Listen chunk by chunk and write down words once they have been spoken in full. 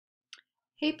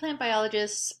Hey plant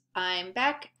biologists, I'm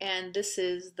back and this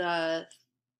is the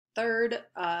third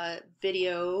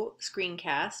video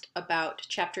screencast about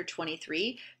chapter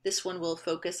 23. This one will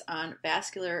focus on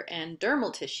vascular and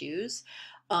dermal tissues.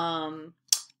 Um,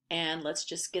 and let's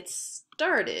just get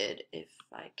started if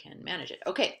I can manage it.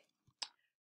 Okay,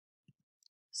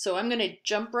 so I'm going to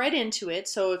jump right into it.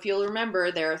 So if you'll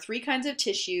remember, there are three kinds of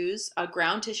tissues: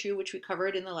 ground tissue, which we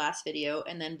covered in the last video,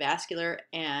 and then vascular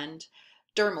and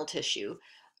dermal tissue.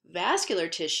 Vascular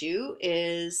tissue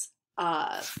is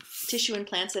tissue in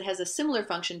plants that has a similar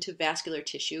function to vascular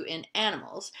tissue in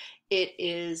animals. It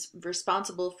is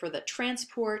responsible for the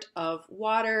transport of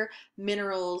water,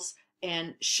 minerals,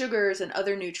 and sugars and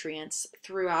other nutrients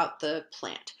throughout the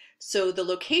plant. So the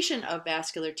location of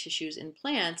vascular tissues in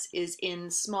plants is in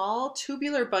small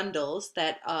tubular bundles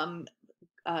that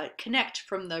connect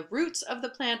from the roots of the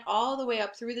plant all the way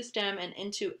up through the stem and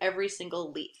into every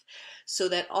single leaf, so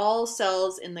that all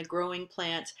cells in the growing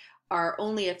plant are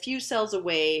only a few cells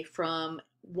away from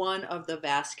one of the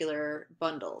vascular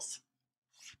bundles.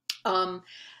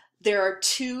 There are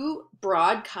two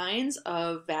broad kinds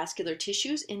of vascular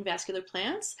tissues in vascular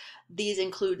plants. These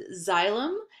include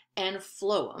xylem and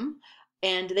phloem,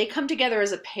 and they come together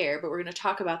as a pair, but we're going to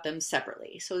talk about them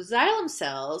separately. So xylem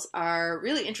cells are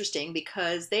really interesting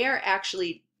because they are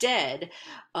actually dead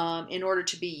in order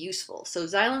to be useful. So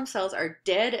xylem cells are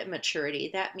dead at maturity.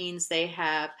 That means they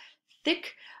have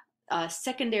thick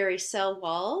secondary cell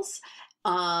walls,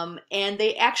 and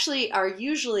they actually are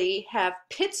usually have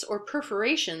pits or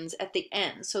perforations at the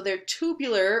end. So they're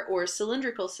tubular or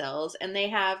cylindrical cells, and they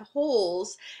have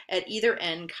holes at either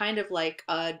end, kind of like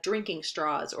drinking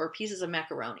straws or pieces of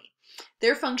macaroni.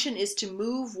 Their function is to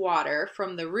move water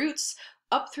from the roots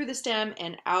up through the stem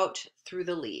and out through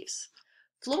the leaves.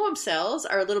 Phloem cells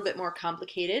are a little bit more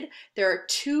complicated. There are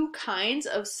two kinds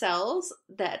of cells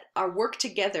that work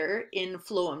together in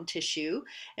phloem tissue,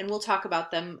 and we'll talk about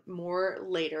them more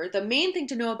later. The main thing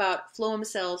to know about phloem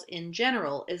cells in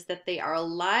general is that they are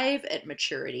alive at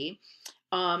maturity.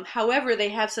 However, they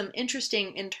have some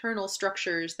interesting internal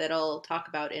structures that I'll talk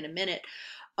about in a minute.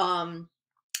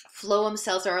 Phloem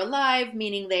cells are alive,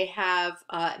 meaning they have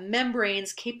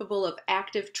membranes capable of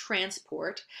active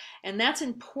transport. And that's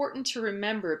important to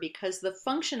remember because the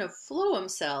function of phloem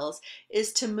cells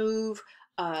is to move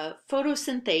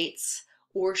photosynthates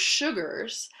or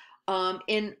sugars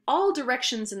in all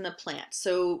directions in the plant.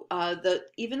 So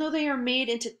even though they are made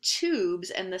into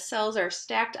tubes and the cells are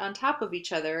stacked on top of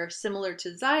each other, similar to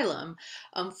xylem,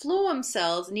 phloem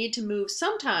cells need to move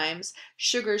sometimes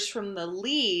sugars from the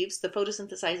leaves, the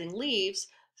photosynthesizing leaves,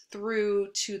 through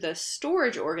to the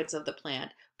storage organs of the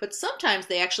plant. But sometimes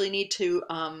they actually need to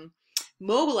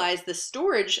mobilize the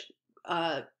storage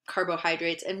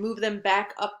carbohydrates and move them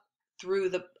back up through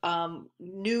the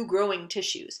new growing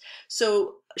tissues.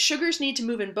 So sugars need to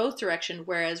move in both directions,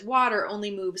 whereas water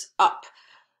only moves up.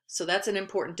 So that's an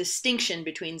important distinction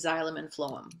between xylem and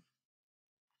phloem.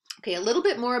 Okay, a little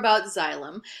bit more about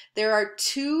xylem. There are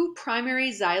two primary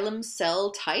xylem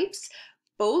cell types.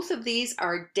 Both of these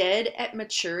are dead at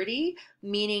maturity,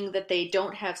 meaning that they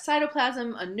don't have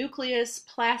cytoplasm, a nucleus,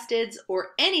 plastids,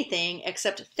 or anything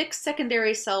except thick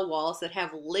secondary cell walls that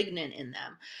have lignin in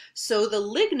them. So the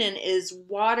lignin is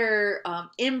water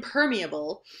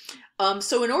impermeable.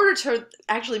 So in order to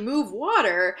actually move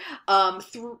water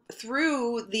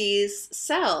through these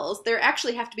cells, there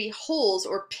actually have to be holes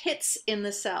or pits in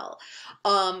the cell.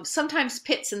 Sometimes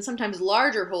pits and sometimes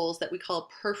larger holes that we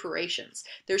call perforations.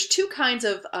 There's two kinds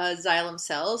of xylem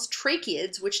cells: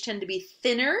 tracheids, which tend to be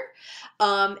thinner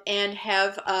and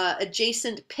have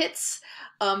adjacent pits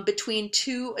between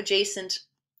two adjacent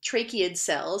tracheid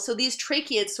cells. So these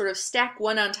tracheids sort of stack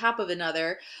one on top of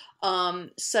another,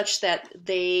 such that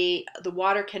the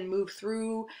water can move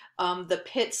through the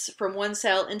pits from one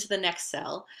cell into the next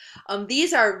cell.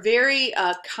 These are very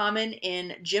common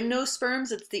in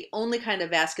gymnosperms. It's the only kind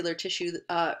of vascular tissue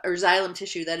or xylem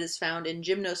tissue that is found in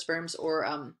gymnosperms or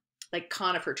like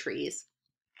conifer trees.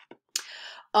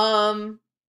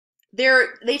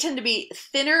 They tend to be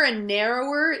thinner and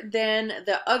narrower than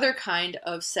the other kind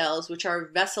of cells, which are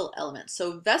vessel elements.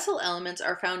 So vessel elements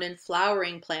are found in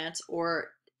flowering plants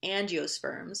or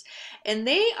angiosperms, and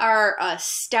they are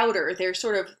stouter. They're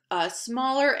sort of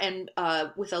smaller and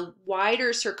with a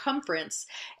wider circumference,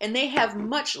 and they have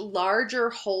much larger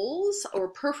holes or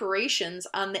perforations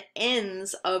on the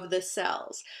ends of the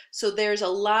cells. So there's a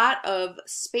lot of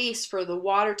space for the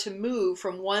water to move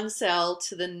from one cell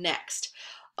to the next.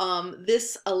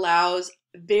 This allows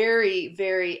very,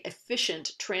 very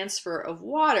efficient transfer of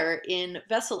water in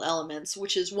vessel elements,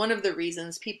 which is one of the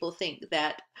reasons people think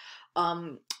that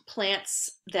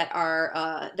plants that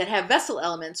are that have vessel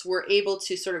elements were able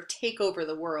to sort of take over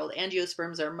the world.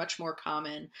 Angiosperms are much more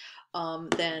common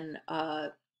than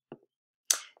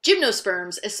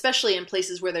gymnosperms, especially in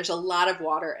places where there's a lot of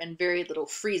water and very little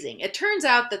freezing. It turns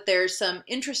out that there's some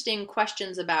interesting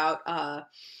questions about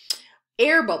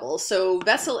air bubbles. So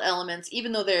vessel elements,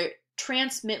 even though they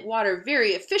transmit water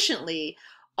very efficiently,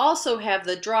 also have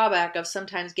the drawback of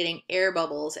sometimes getting air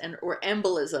bubbles or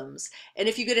embolisms. And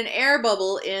if you get an air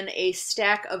bubble in a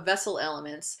stack of vessel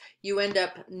elements, you end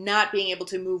up not being able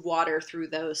to move water through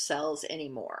those cells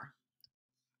anymore.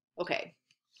 Okay.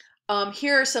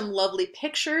 Here are some lovely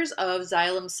pictures of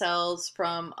xylem cells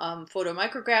from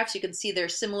photomicrographs. You can see they're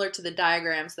similar to the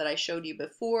diagrams that I showed you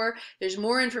before. There's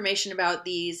more information about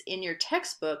these in your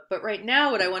textbook, but right now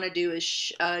what I want to do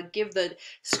is give the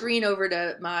screen over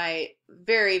to my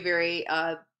very, very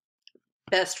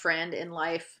best friend in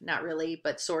life, not really,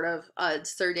 but sort of,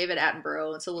 Sir David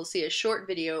Attenborough. And so we'll see a short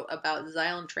video about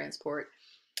xylem transport,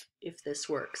 if this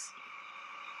works.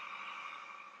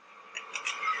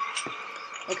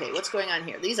 Okay, what's going on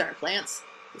here? These aren't plants.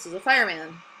 This is a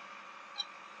fireman.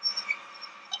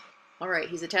 All right,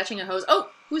 he's attaching a hose. Oh,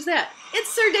 who's that? It's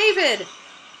Sir David!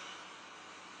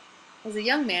 As a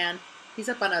young man, he's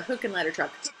up on a hook and ladder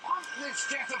truck. To pump this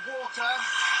jet of water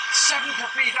 70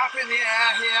 feet up in the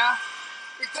air here,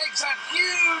 it takes that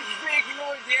huge, big,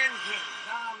 noisy engine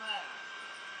down there.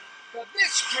 But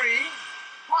this tree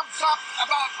pumps up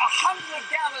about 100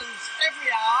 gallons every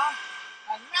hour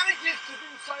and manages to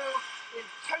do so in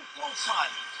total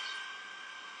silence.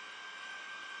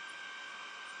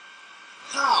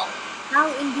 How? How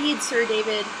indeed, Sir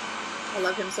David. I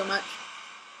love him so much.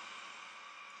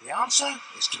 The answer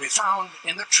is to be found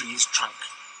in the tree's trunk.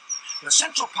 The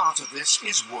central part of this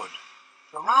is wood.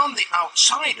 Around the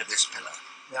outside of this pillar,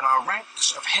 there are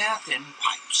ranks of hair-thin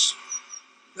pipes.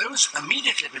 Those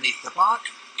immediately beneath the bark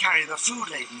carry the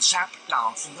food-laden sap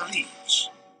down from the leaves.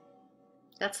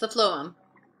 That's the phloem.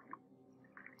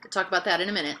 We'll talk about that in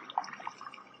a minute.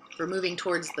 We're moving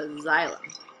towards the xylem.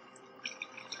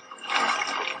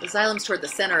 The xylem's toward the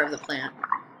center of the plant.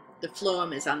 The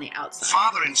phloem is on the outside.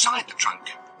 Farther inside the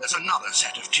trunk, there's another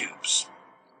set of tubes.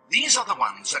 These are the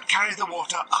ones that carry the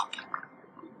water up.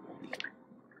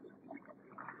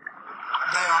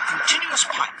 They are continuous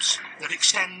pipes that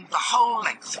extend the whole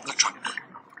length of the trunk.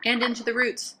 And into the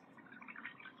roots.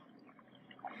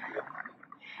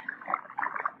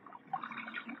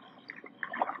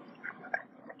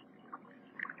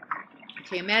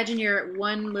 Okay, imagine you're at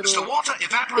one little As the water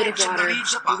evaporates bit of water in the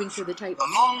leaves above, moving through the type. the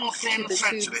long, thin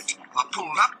threads of it are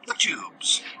pulled up the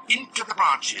tubes, into the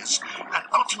branches, and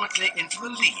ultimately into the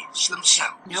leaves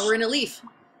themselves. Now we're in a leaf.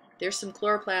 There's some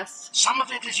chloroplasts. Some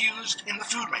of it is used in the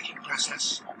food-making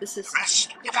process. This is. The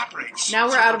rest evaporates. Now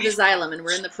we're out of the xylem and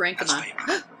we're in the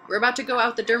parenchyma. We're about to go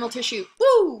out the dermal tissue.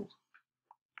 Woo!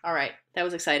 All right, that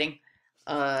was exciting.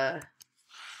 Let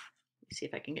me see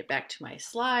if I can get back to my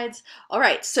slides. All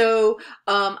right, so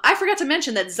I forgot to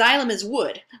mention that xylem is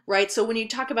wood, right? So when you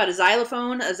talk about a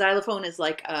xylophone is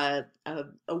like a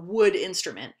wood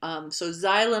instrument. So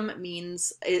xylem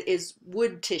is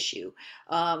wood tissue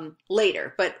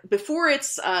later, but before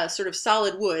it's sort of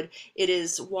solid wood, it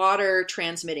is water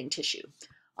transmitting tissue.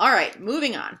 All right,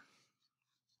 moving on.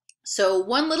 So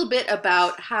one little bit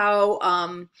about how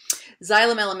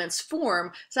xylem elements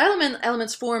form. Xylem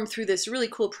elements form through this really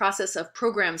cool process of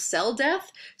programmed cell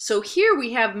death. So here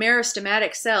we have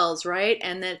meristematic cells, right?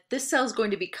 And that this cell is going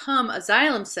to become a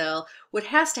xylem cell. What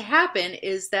has to happen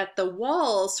is that the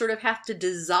walls sort of have to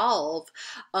dissolve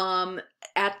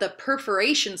at the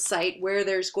perforation site where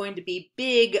there's going to be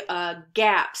big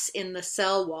gaps in the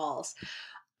cell walls.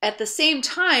 At the same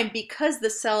time, because the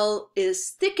cell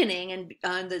is thickening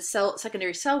and the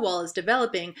secondary cell wall is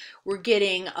developing, we're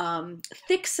getting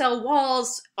thick cell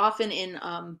walls, often in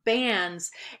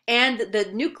bands, and the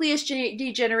nucleus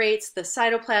degenerates, the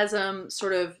cytoplasm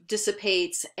sort of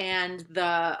dissipates, and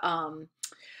the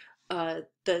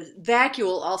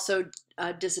vacuole also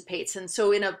dissipates. And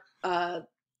so in a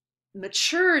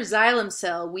mature xylem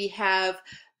cell, we have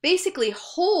basically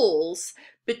holes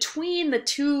between the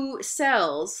two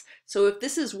cells. So if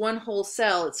this is one whole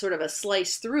cell, it's sort of a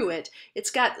slice through it.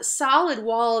 It's got solid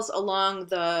walls along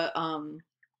the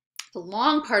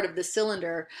long part of the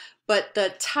cylinder, but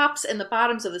the tops and the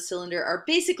bottoms of the cylinder are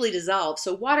basically dissolved,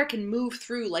 so water can move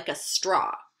through like a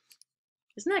straw.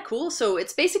 Isn't that cool? So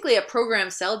it's basically a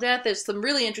programmed cell death. There's some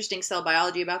really interesting cell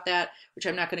biology about that, which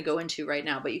I'm not going to go into right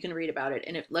now, but you can read about it,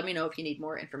 and let me know if you need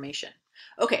more information.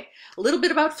 Okay, a little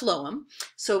bit about phloem.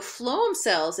 So phloem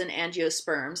cells in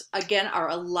angiosperms, again, are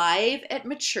alive at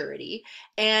maturity.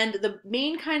 And the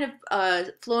main kind of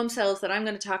phloem cells that I'm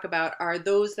going to talk about are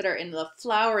those that are in the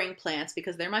flowering plants,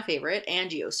 because they're my favorite,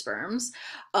 angiosperms.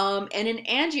 And in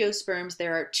angiosperms,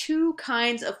 there are two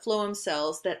kinds of phloem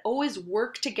cells that always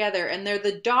work together, and they're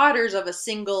the daughters of a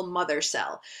single mother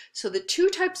cell. So the two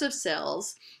types of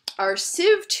cells are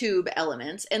sieve tube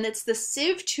elements, and it's the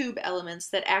sieve tube elements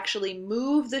that actually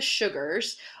move the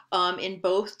sugars in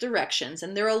both directions.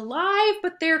 And they're alive,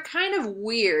 but they're kind of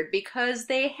weird because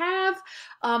they have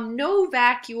no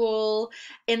vacuole,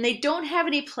 and they don't have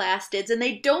any plastids, and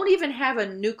they don't even have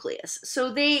a nucleus.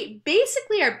 So they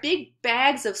basically are big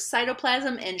bags of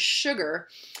cytoplasm and sugar,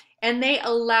 and they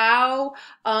allow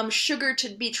sugar to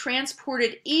be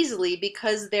transported easily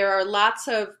because there are lots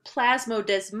of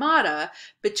plasmodesmata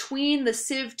between the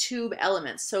sieve tube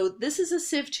elements. So this is a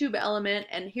sieve tube element,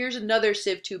 and here's another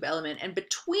sieve tube element, and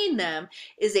between them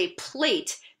is a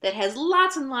plate that has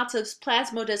lots and lots of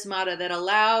plasmodesmata that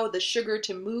allow the sugar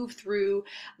to move through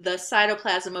the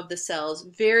cytoplasm of the cells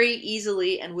very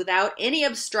easily and without any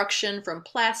obstruction from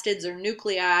plastids or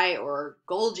nuclei or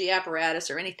Golgi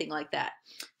apparatus or anything like that.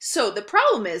 So the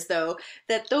problem is, though,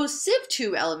 that those sieve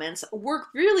tube elements work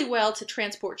really well to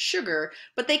transport sugar,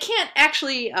 but they can't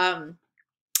actually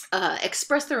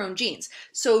express their own genes.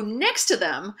 So next to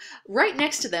them, right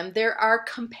next to them, there are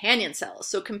companion cells.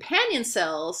 So companion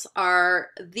cells are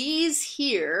these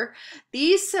here.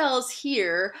 These cells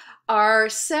here are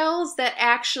cells that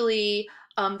actually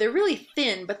they're really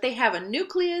thin, but they have a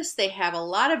nucleus, they have a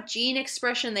lot of gene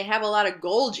expression, they have a lot of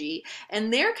Golgi,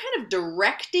 and they're kind of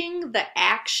directing the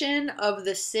action of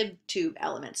the sieve tube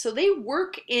element. So they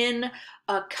work in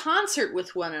concert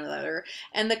with one another,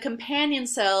 and the companion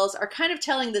cells are kind of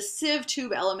telling the sieve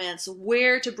tube elements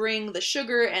where to bring the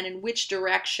sugar and in which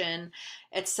direction,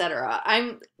 etc.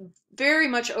 I'm very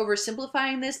much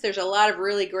oversimplifying this. There's a lot of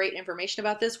really great information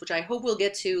about this, which I hope we'll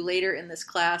get to later in this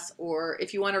class, or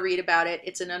if you want to read about it,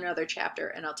 it's in another chapter,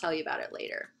 and I'll tell you about it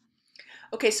later.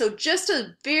 Okay, so just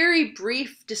a very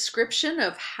brief description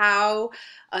of how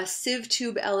sieve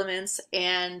tube elements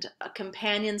and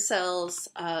companion cells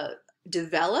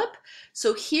develop.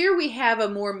 So here we have a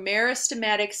more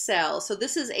meristematic cell. So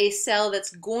this is a cell that's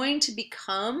going to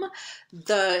become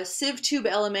the sieve tube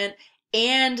element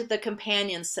and the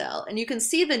companion cell. And you can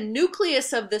see the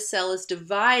nucleus of the cell is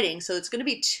dividing, so it's going to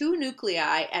be two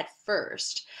nuclei at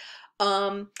first.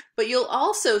 But you'll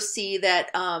also see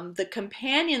that the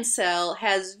companion cell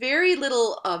has very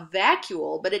little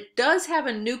vacuole, but it does have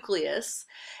a nucleus.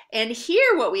 And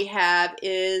here what we have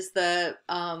is the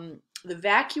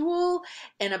vacuole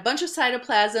and a bunch of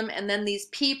cytoplasm, and then these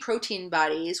P protein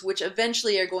bodies, which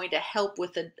eventually are going to help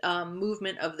with the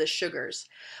movement of the sugars.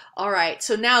 All right,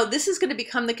 so now this is going to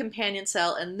become the companion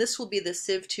cell, and this will be the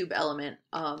sieve tube element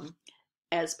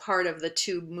as part of the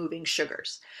tube moving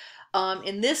sugars.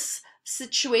 In this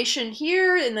situation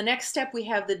here, in the next step, we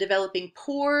have the developing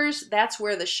pores. That's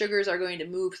where the sugars are going to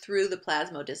move through the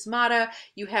plasmodesmata.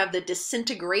 You have the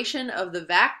disintegration of the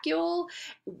vacuole.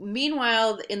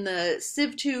 Meanwhile, in the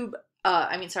sieve tube,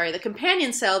 the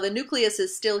companion cell, the nucleus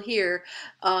is still here.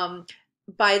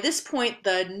 By this point,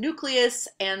 the nucleus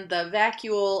and the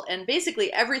vacuole and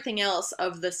basically everything else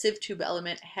of the sieve tube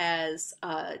element has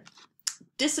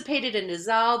dissipated and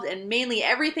dissolved, and mainly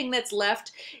everything that's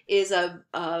left is a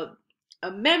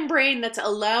membrane that's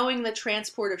allowing the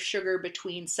transport of sugar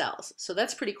between cells. So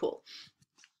that's pretty cool.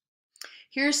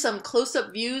 Here's some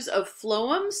close-up views of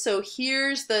phloem. So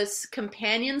here's this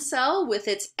companion cell with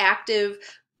its active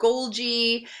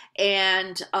Golgi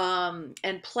and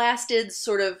plastids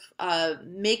sort of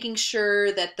making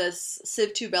sure that the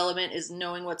sieve tube element is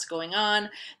knowing what's going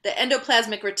on. The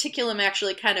endoplasmic reticulum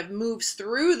actually kind of moves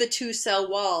through the two cell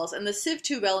walls, and the sieve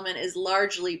tube element is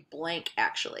largely blank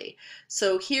actually.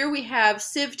 So here we have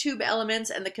sieve tube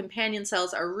elements, and the companion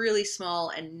cells are really small,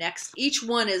 and next each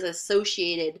one is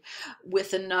associated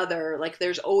with another, like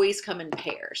there's always come in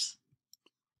pairs.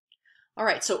 All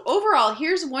right, so overall,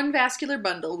 here's one vascular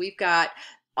bundle. We've got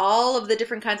all of the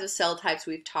different kinds of cell types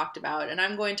we've talked about, and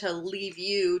I'm going to leave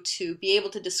you to be able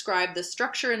to describe the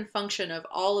structure and function of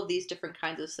all of these different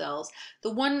kinds of cells. The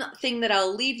one thing that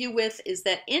I'll leave you with is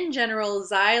that in general,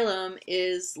 xylem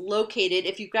is located,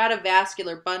 if you've got a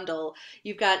vascular bundle,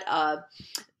 you've got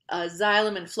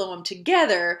xylem and phloem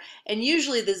together, and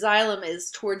usually the xylem is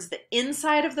towards the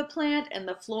inside of the plant and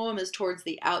the phloem is towards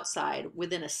the outside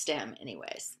within a stem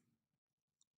anyways.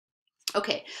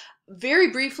 Okay,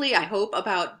 very briefly, I hope,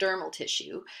 about dermal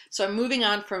tissue. So I'm moving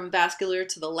on from vascular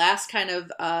to the last kind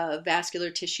of vascular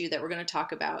tissue that we're going to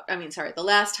talk about. The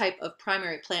last type of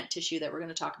primary plant tissue that we're going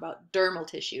to talk about, dermal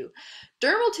tissue.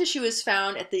 Dermal tissue is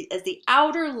found as the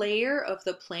outer layer of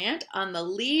the plant on the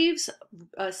leaves,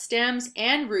 stems,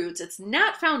 and roots. It's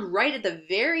not found right at the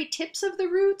very tips of the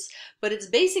roots, but it's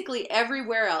basically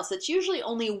everywhere else. It's usually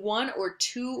only one or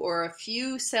two or a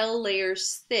few cell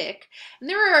layers thick, and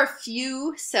there are a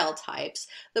few cell types.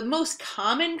 The most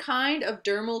common kind of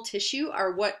dermal tissue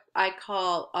are what I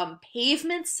call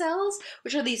pavement cells,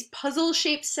 which are these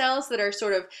puzzle-shaped cells that are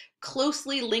sort of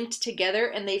closely linked together,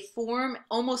 and they form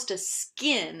almost a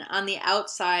skin on the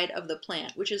outside of the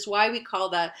plant, which is why we call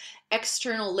the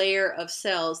external layer of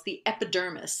cells the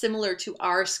epidermis, similar to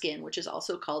our skin, which is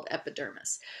also called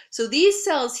epidermis. So these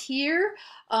cells here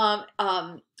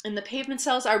in the pavement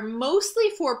cells are mostly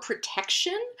for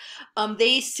protection.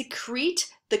 They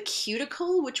secrete the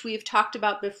cuticle, which we've talked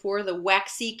about before, the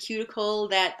waxy cuticle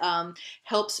that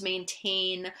helps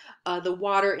maintain the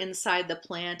water inside the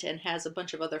plant and has a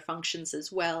bunch of other functions as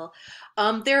well.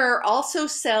 There are also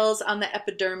cells on the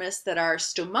epidermis that are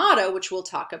stomata, which we'll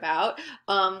talk about.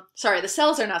 Sorry, the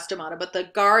cells are not stomata, but the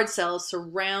guard cells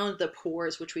surround the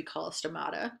pores, which we call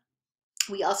stomata.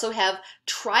 We also have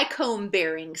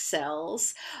trichome-bearing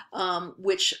cells,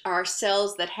 which are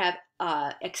cells that have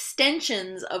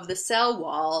extensions of the cell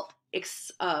wall,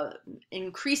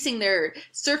 increasing their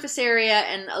surface area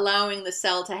and allowing the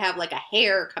cell to have like a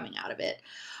hair coming out of it.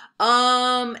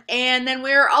 And then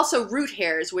we're also root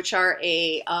hairs, which are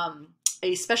a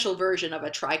special version of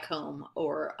a trichome,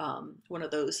 or one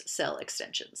of those cell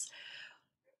extensions.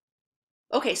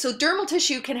 Okay, so dermal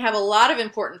tissue can have a lot of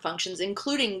important functions,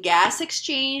 including gas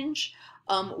exchange,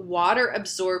 water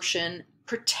absorption,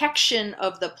 protection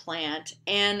of the plant,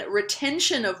 and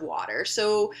retention of water.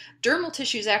 So dermal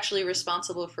tissue is actually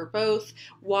responsible for both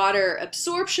water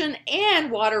absorption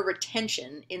and water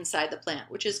retention inside the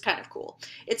plant, which is kind of cool.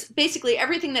 It's basically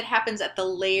everything that happens at the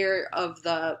layer of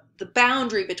the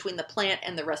boundary between the plant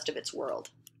and the rest of its world.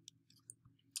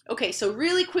 Okay, so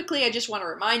really quickly, I just want to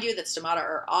remind you that stomata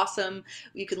are awesome.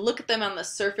 You can look at them on the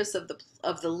surface of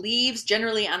the leaves,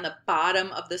 generally on the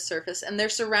bottom of the surface, and they're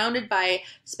surrounded by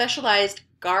specialized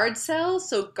guard cells.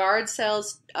 So guard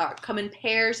cells come in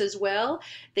pairs as well.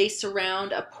 They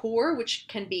surround a pore which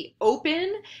can be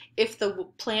open if the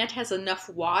plant has enough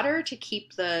water to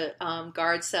keep the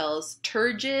guard cells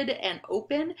turgid and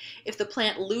open. If the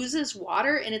plant loses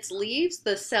water in its leaves,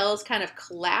 the cells kind of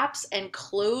collapse and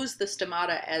close the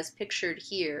stomata as pictured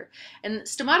here. And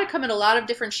stomata come in a lot of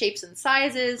different shapes and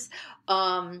sizes,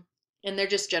 and they're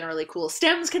just generally cool.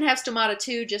 Stems can have stomata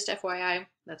too, just FYI.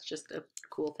 That's just a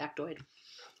cool factoid.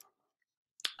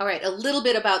 All right, a little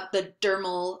bit about the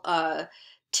dermal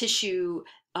tissue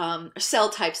cell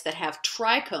types that have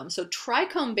trichomes. So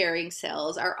trichome-bearing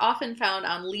cells are often found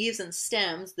on leaves and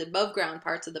stems, the above-ground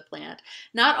parts of the plant.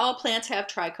 Not all plants have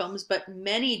trichomes, but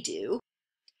many do.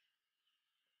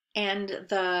 And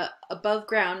the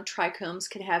above-ground trichomes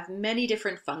can have many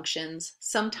different functions.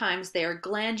 Sometimes they are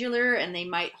glandular and they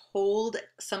might hold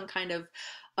some kind of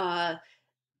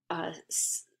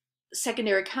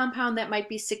secondary compound that might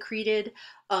be secreted.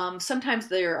 Sometimes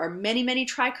there are many, many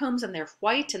trichomes and they're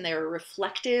white and they're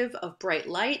reflective of bright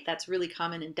light. That's really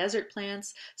common in desert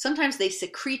plants. Sometimes they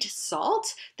secrete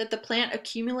salt that the plant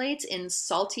accumulates in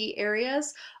salty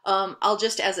areas. I'll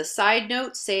just, as a side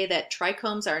note, say that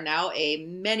trichomes are now a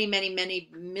many, many, many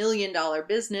 $million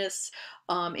business.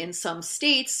 In some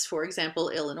states, for example,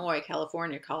 Illinois,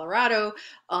 California, Colorado,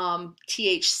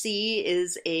 THC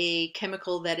is a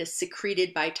chemical that is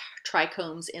secreted by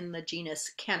trichomes in the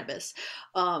genus cannabis.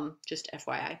 Just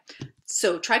FYI.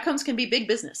 So trichomes can be big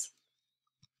business.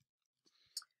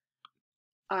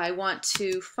 I want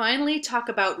to finally talk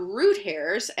about root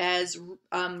hairs, as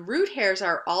root hairs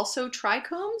are also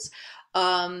trichomes,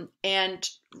 and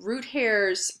root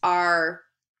hairs are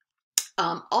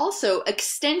also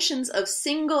extensions of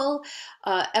single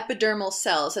epidermal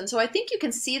cells. And so I think you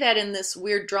can see that in this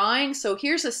weird drawing. So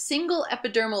here's a single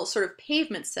epidermal sort of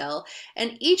pavement cell,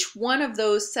 and each one of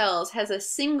those cells has a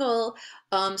single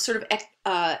sort of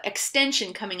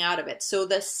extension coming out of it. So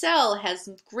the cell has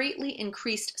greatly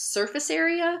increased surface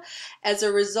area. As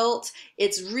a result,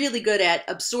 it's really good at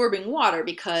absorbing water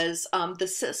because the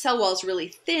cell wall is really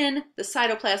thin. The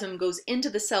cytoplasm goes into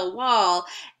the cell wall,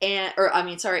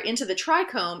 into the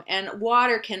trichome, and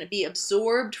water can be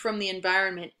absorbed from the environment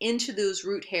environment into those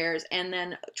root hairs and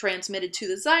then transmitted to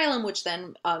the xylem, which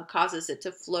then causes it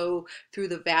to flow through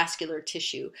the vascular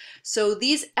tissue. So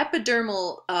these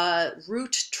epidermal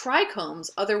root trichomes,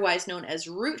 otherwise known as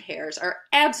root hairs, are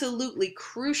absolutely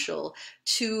crucial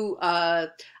to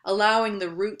allowing the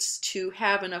roots to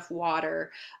have enough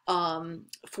water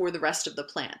for the rest of the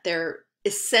plant. They're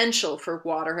essential for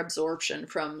water absorption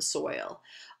from soil.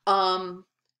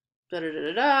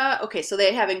 Okay, so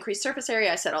they have increased surface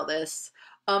area. I said all this.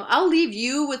 I'll leave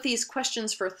you with these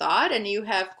questions for thought, and you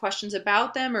have questions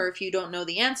about them, or if you don't know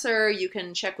the answer, you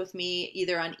can check with me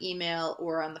either on email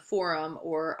or on the forum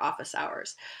or office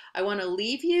hours. I want to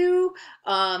leave you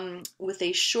with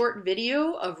a short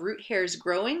video of root hairs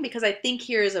growing, because I think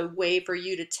here is a way for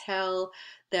you to tell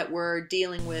that we're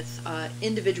dealing with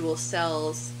individual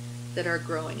cells that are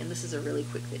growing, and this is a really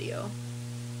quick video.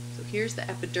 So here's the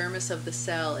epidermis of the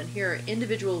cell, and here are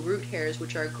individual root hairs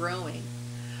which are growing.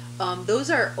 Those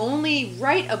are only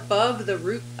right above the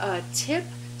root tip,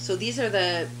 so these are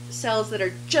the cells that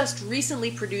are just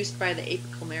recently produced by the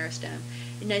apical meristem.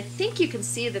 And I think you can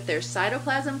see that there's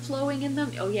cytoplasm flowing in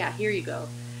them. Oh yeah, here you go.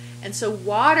 And so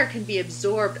water can be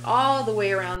absorbed all the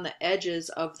way around the edges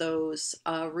of those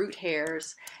root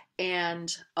hairs,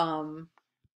 and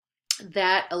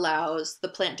that allows the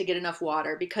plant to get enough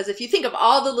water, because if you think of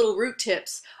all the little root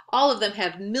tips, all of them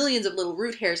have millions of little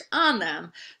root hairs on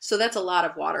them, so that's a lot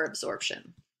of water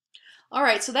absorption. All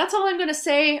right, so that's all I'm going to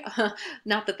say,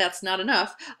 not that that's not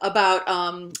enough, about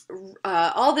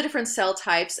all the different cell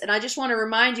types. And I just want to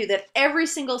remind you that every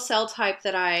single cell type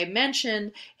that I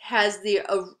mentioned has the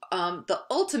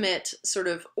ultimate sort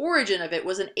of origin of it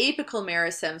was an apical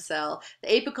meristem cell. The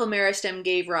apical meristem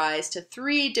gave rise to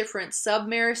 3 different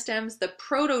submeristems: the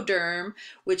protoderm,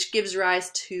 which gives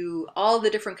rise to all the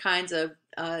different kinds of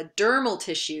dermal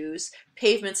tissues,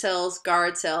 pavement cells,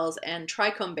 guard cells, and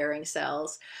trichome-bearing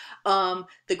cells.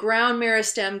 The ground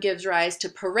meristem gives rise to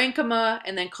parenchyma,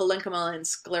 and then collenchyma and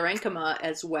sclerenchyma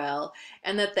as well.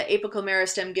 And that the apical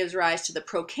meristem gives rise to the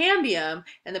procambium,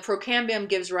 and the procambium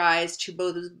gives rise to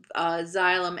both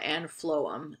xylem and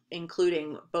phloem,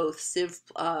 including both sieve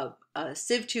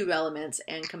tube elements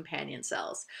and companion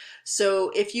cells.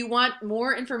 So if you want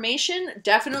more information,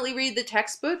 definitely read the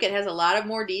textbook. It has a lot of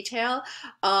more detail.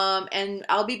 And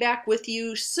I'll be back with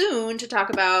you soon to talk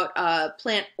about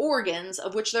plant organs,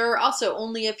 of which there are also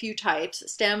only a few types: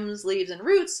 stems, leaves, and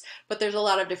roots, but there's a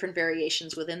lot of different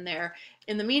variations within there.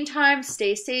 In the meantime,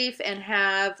 stay safe and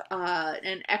have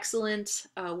an excellent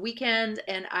weekend,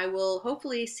 and I will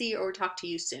hopefully see or talk to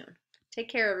you soon. Take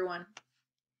care, everyone.